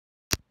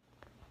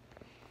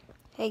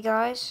Hey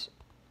guys,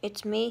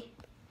 it's me.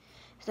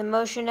 The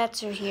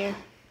Motionettes are here.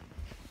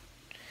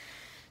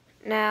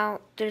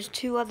 Now, there's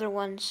two other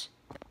ones,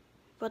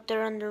 but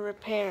they're under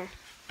repair.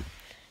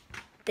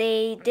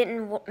 They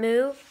didn't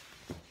move.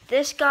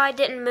 This guy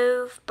didn't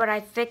move, but I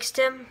fixed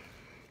him.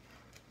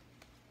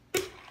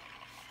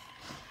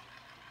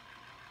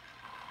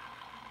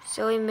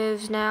 So he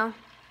moves now.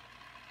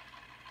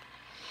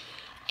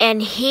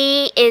 And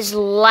he is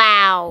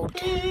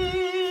loud.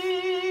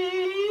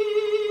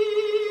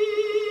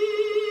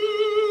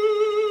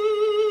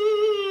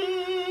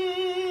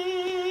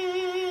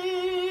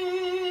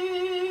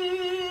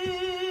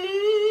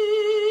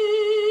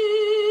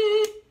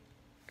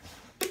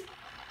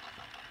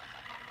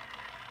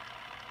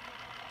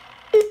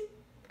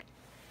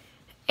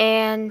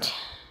 And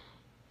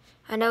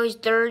I know he's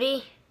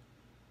dirty.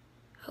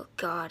 Oh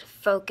God,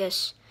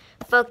 focus.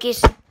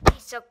 Focus,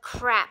 piece of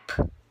crap.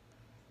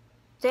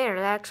 There,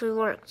 that actually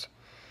worked.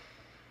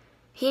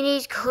 He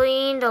needs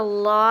cleaned a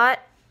lot.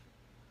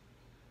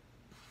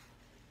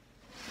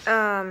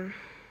 So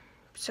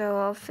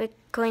I'll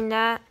clean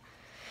that.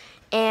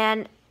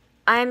 And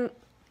I'm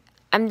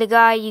the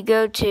guy you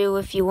go to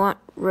if you want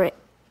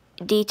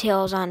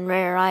details on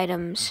rare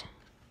items.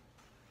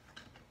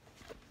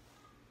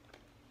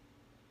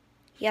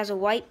 He has a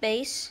white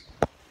base.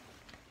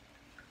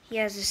 He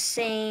has the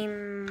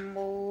same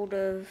mold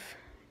of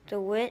the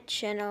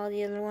witch and all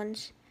the other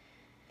ones.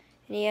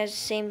 And he has the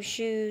same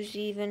shoes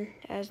even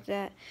as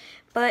that.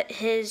 But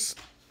his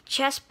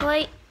chest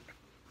plate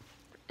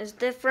is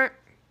different.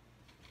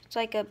 It's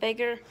like a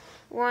bigger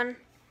one.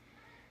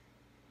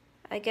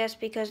 I guess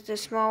because the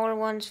smaller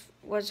ones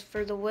was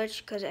for the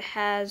witch because it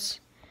has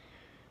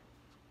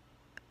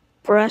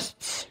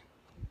breasts.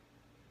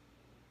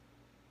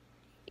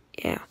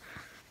 Yeah.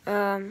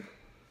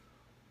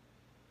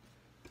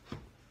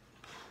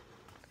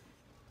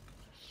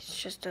 It's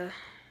just a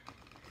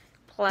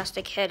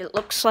plastic head. It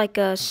looks like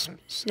a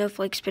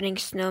snowflake spinning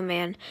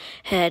snowman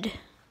head.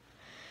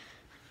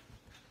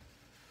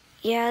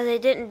 Yeah, they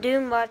didn't do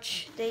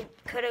much. They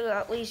could have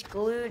at least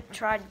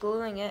tried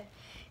gluing it.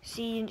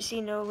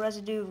 See no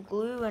residue of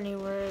glue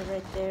anywhere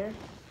right there.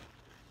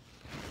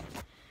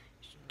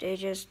 They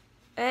just,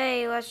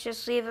 hey, let's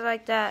just leave it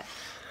like that.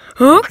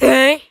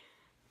 Okay.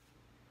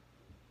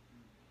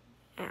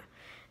 Yeah.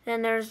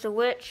 Then there's the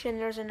witch and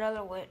there's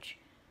another witch.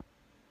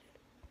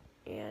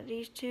 Yeah,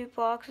 these two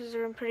boxes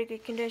are in pretty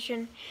good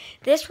condition.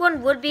 This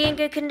one would be in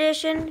good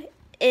condition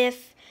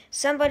if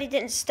somebody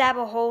didn't stab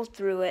a hole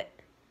through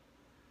it.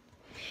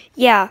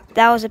 Yeah,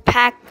 that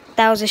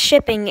was a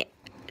shipping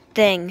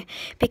thing.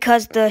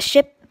 Because the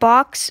ship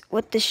box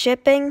with the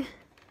shipping,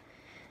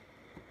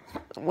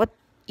 like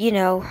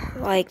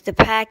the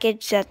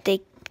package that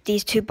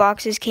these two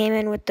boxes came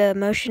in with the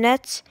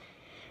Motionettes,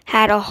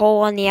 had a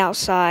hole on the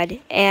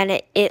outside,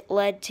 and it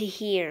led to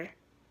here.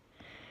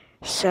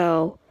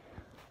 So,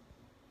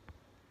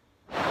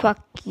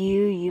 fuck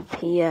you,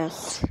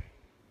 UPS.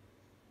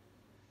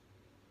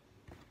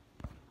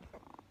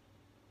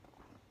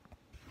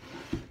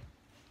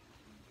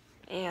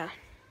 Yeah.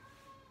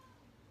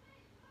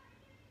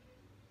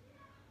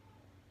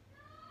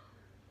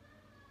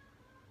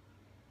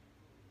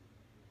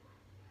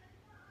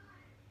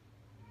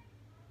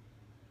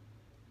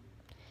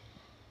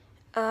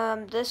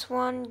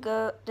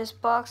 This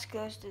box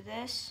goes to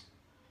this,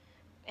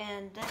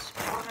 and this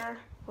order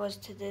was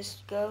to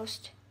this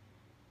ghost,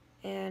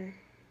 and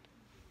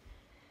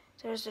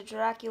there's the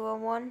Dracula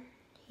one.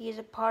 He's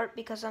apart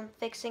because I'm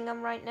fixing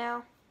him right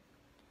now.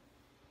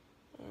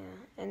 Yeah,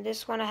 and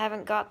this one I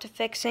haven't got to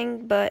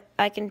fixing, but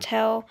I can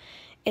tell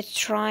it's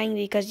trying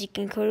because you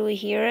can clearly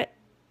hear it.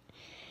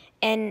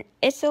 And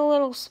it's a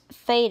little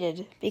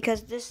faded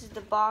because this is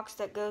the box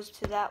that goes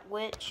to that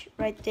witch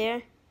right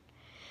there.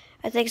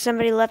 I think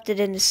somebody left it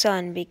in the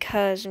sun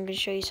because I'm going to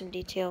show you some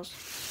details.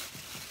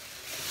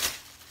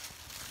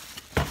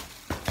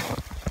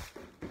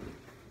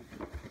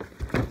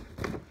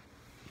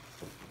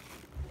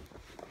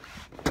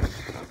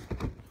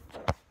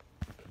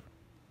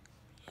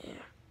 Yeah.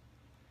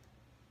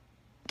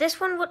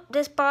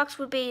 This box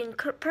would be in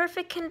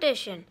perfect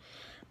condition.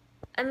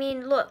 I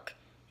mean, look,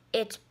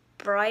 it's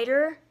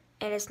brighter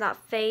and it's not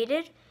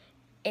faded.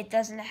 It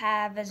doesn't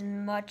have as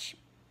much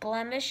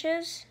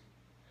blemishes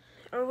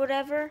or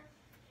whatever.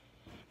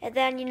 And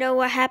then you know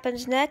what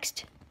happens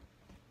next?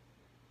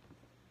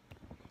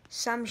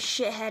 Some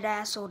shithead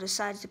asshole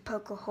decides to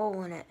poke a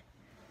hole in it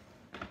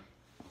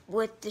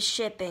with the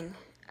shipping.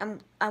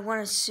 I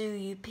want to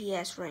sue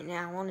UPS right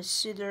now. I want to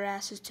sue their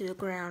asses to the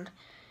ground.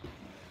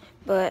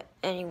 But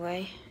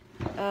anyway,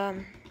 yeah.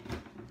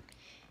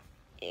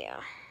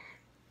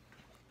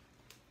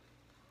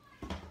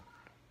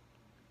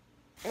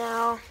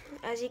 Now,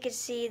 as you can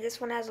see, this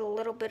one has a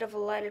little bit of a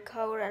lighter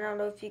color. I don't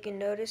know if you can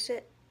notice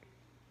it.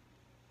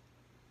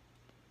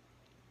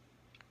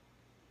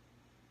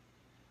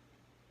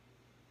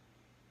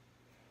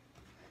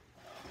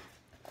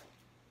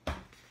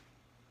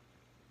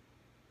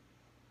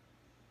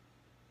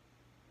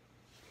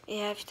 You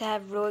have to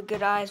have really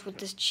good eyes with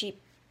this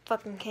cheap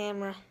fucking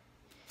camera.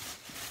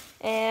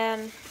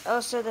 And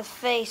also the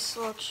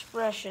facial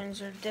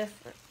expressions are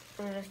different,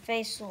 or the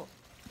facial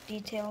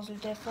details are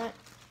different.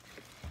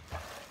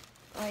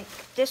 Like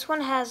this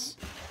one has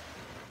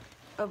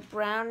a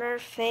browner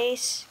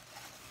face.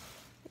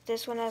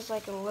 This one has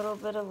like a little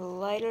bit of a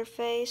lighter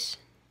face.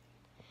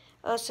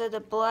 Also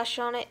the blush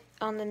on it,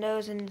 on the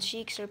nose and the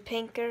cheeks are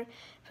pinker,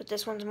 but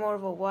this one's more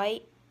of a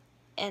white.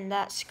 And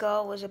that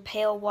skull was a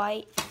pale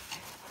white,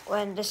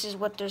 when this is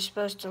what they're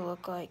supposed to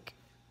look like.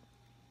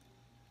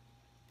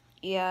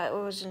 Yeah, it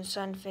was in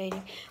sun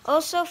fading.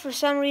 Also, for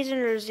some reason,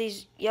 there's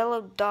these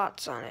yellow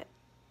dots on it,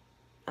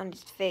 on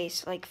his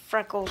face, like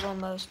freckles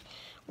almost,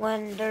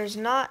 when there's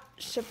not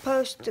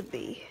supposed to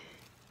be.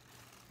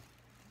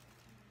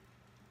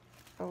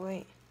 Oh,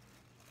 wait.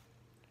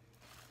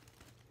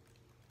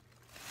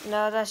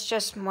 No, that's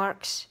just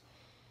marks.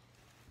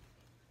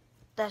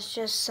 That's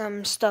just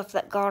some stuff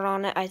that got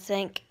on it, I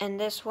think. And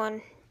this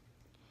one,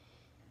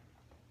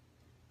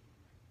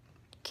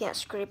 can't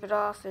scrape it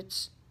off,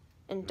 it's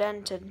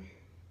indented.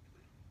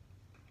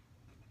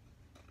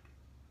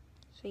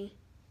 See?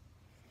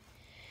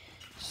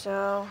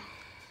 So,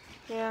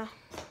 yeah.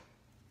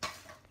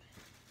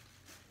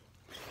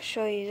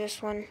 Show you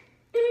this one.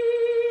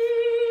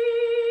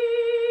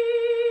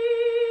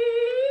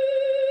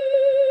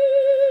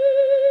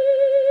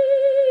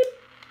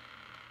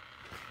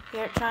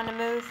 Hear it trying to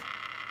move?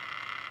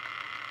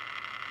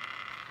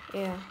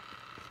 Yeah.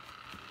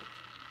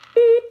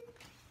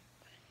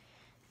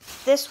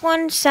 This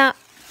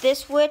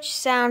witch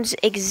sounds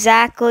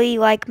exactly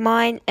like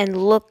mine and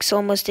looks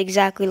almost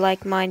exactly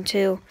like mine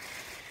too.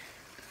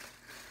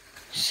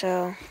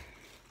 So,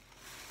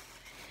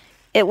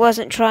 it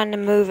wasn't trying to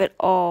move at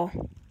all.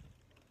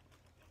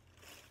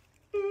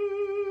 See?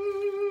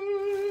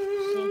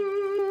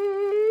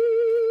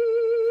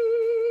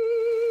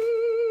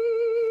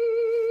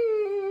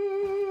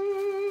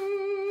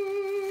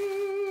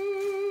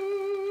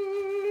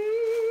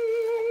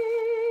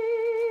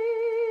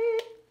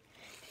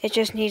 It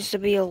just needs to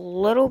be a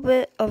little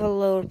bit of a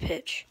lower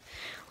pitch.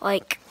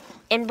 Like,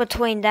 in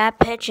between that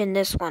pitch and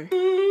this one.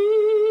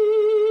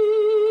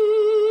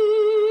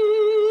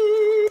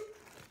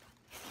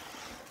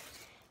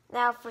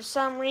 Now, for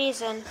some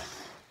reason,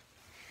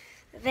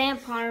 the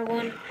vampire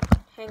one,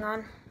 hang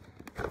on.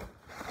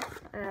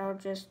 I'll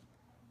just,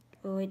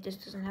 oh wait, this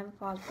doesn't have a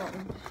pause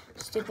button.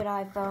 Stupid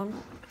iPhone.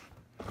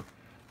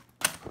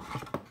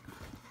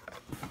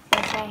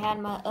 Wish I had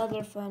my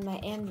other phone, my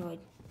Android.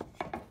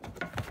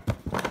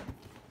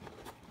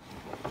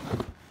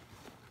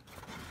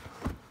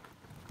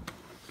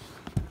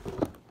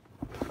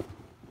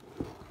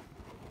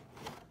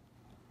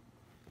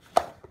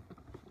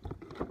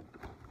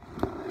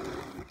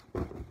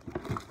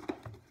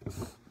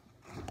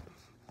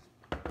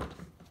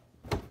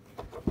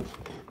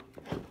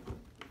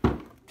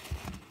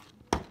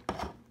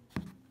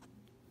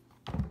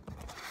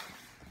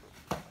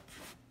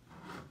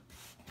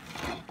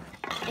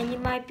 And you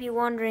might be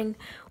wondering,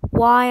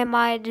 why am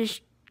I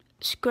just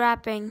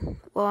scrapping?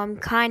 Well, I'm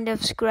kind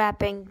of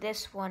scrapping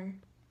this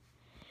one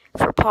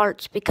for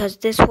parts because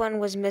this one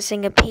was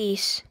missing a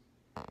piece,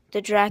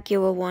 the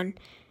Dracula one.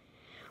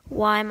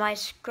 Why am I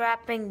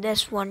scrapping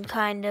this one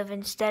kind of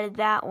instead of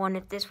that one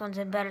if this one's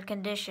in better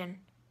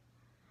condition?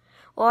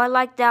 Well, I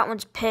like that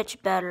one's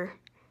pitch better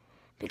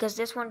because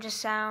this one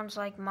just sounds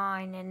like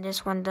mine and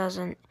this one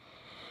doesn't.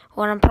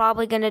 What I'm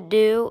probably going to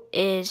do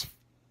is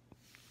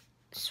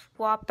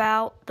swap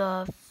out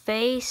the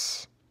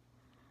face,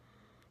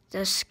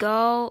 the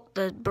skull,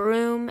 the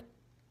broom,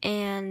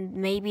 and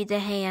maybe the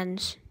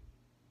hands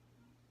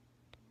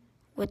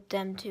with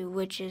them two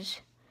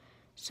witches,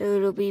 so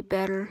it'll be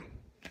better.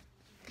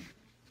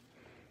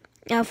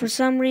 Now, for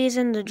some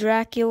reason, the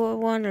Dracula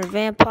one or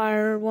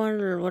vampire one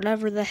or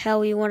whatever the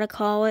hell you want to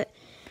call it,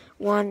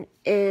 one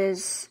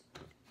is,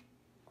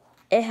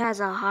 it has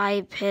a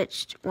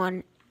high-pitched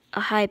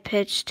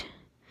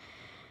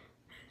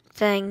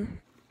thing.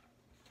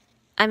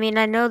 I mean,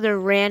 I know they're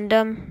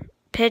random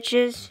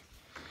pitches,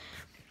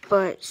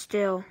 but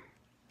still,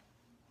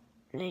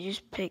 they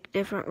just pick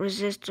different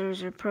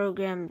resistors or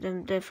program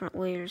them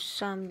differently or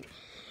something.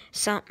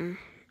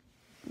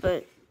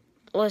 But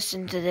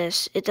listen to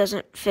this. It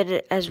doesn't fit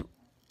it as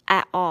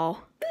at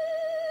all.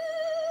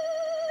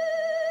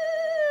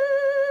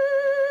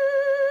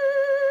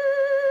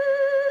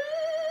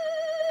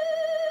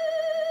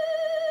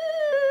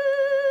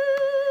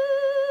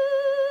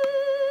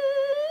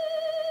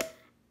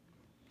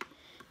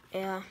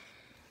 Yeah.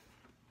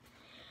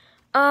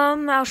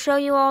 I'll show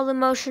you all the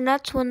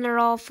motionettes when they're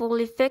all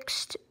fully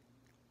fixed.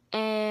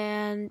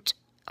 And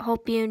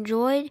hope you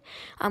enjoyed.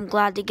 I'm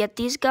glad to get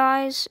these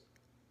guys.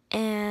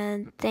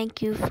 And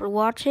thank you for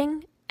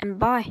watching. And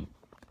bye.